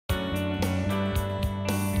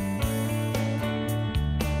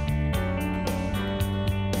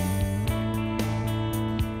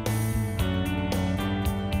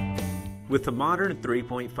With a modern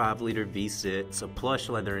 3.5-liter V6, a plush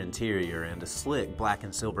leather interior, and a slick black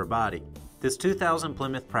and silver body, this 2000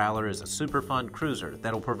 Plymouth Prowler is a super fun cruiser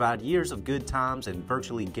that'll provide years of good times and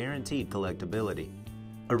virtually guaranteed collectability.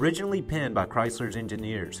 Originally penned by Chrysler's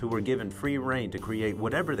engineers, who were given free rein to create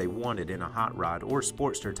whatever they wanted in a hot rod or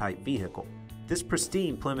sportster type vehicle, this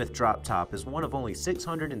pristine Plymouth drop top is one of only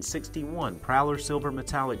 661 Prowler Silver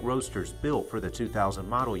Metallic roadsters built for the 2000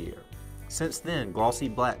 model year. Since then, glossy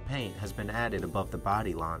black paint has been added above the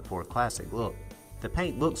body line for a classic look. The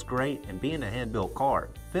paint looks great, and being a hand-built car,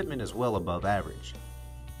 fitment is well above average.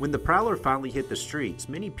 When the Prowler finally hit the streets,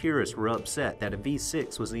 many purists were upset that a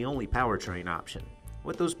V6 was the only powertrain option.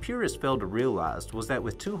 What those purists failed to realize was that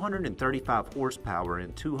with 235 horsepower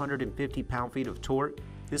and 250 pound-feet of torque,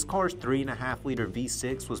 this car's 3.5-liter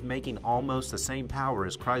V6 was making almost the same power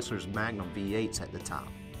as Chrysler's Magnum V8s at the time.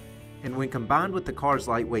 And when combined with the car's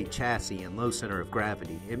lightweight chassis and low center of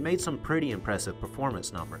gravity, it made some pretty impressive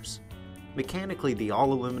performance numbers. Mechanically, the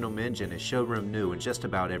all-aluminum engine is showroom new in just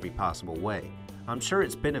about every possible way. I'm sure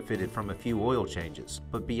it's benefited from a few oil changes,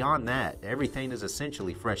 but beyond that, everything is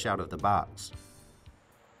essentially fresh out of the box.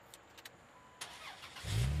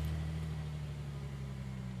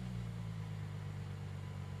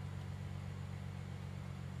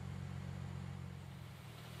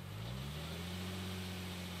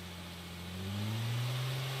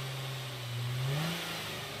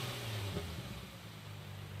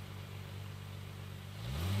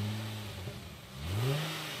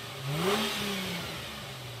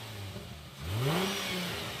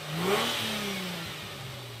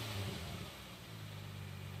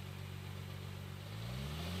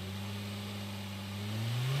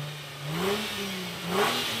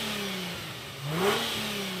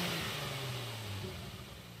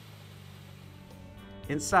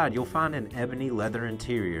 Inside, you'll find an ebony leather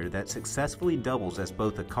interior that successfully doubles as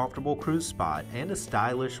both a comfortable cruise spot and a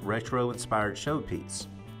stylish, retro-inspired showpiece.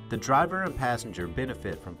 The driver and passenger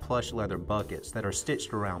benefit from plush leather buckets that are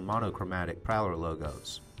stitched around monochromatic Prowler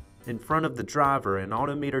logos. In front of the driver, an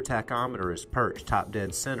odometer tachometer is perched top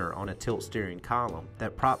dead center on a tilt steering column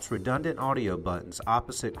that props redundant audio buttons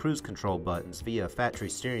opposite cruise control buttons via a factory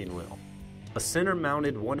steering wheel. A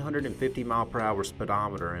center-mounted 150 mph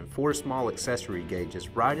speedometer and 4 small accessory gauges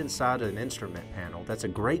right inside an instrument panel that's a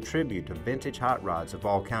great tribute to vintage hot rods of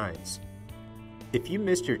all kinds. If you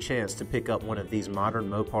missed your chance to pick up one of these modern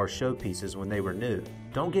Mopar showpieces when they were new,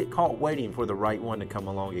 don't get caught waiting for the right one to come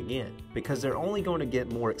along again, because they're only going to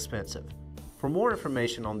get more expensive. For more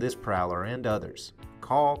information on this Prowler and others,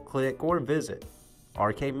 call, click, or visit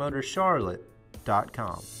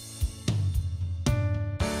rkmotorscharlotte.com.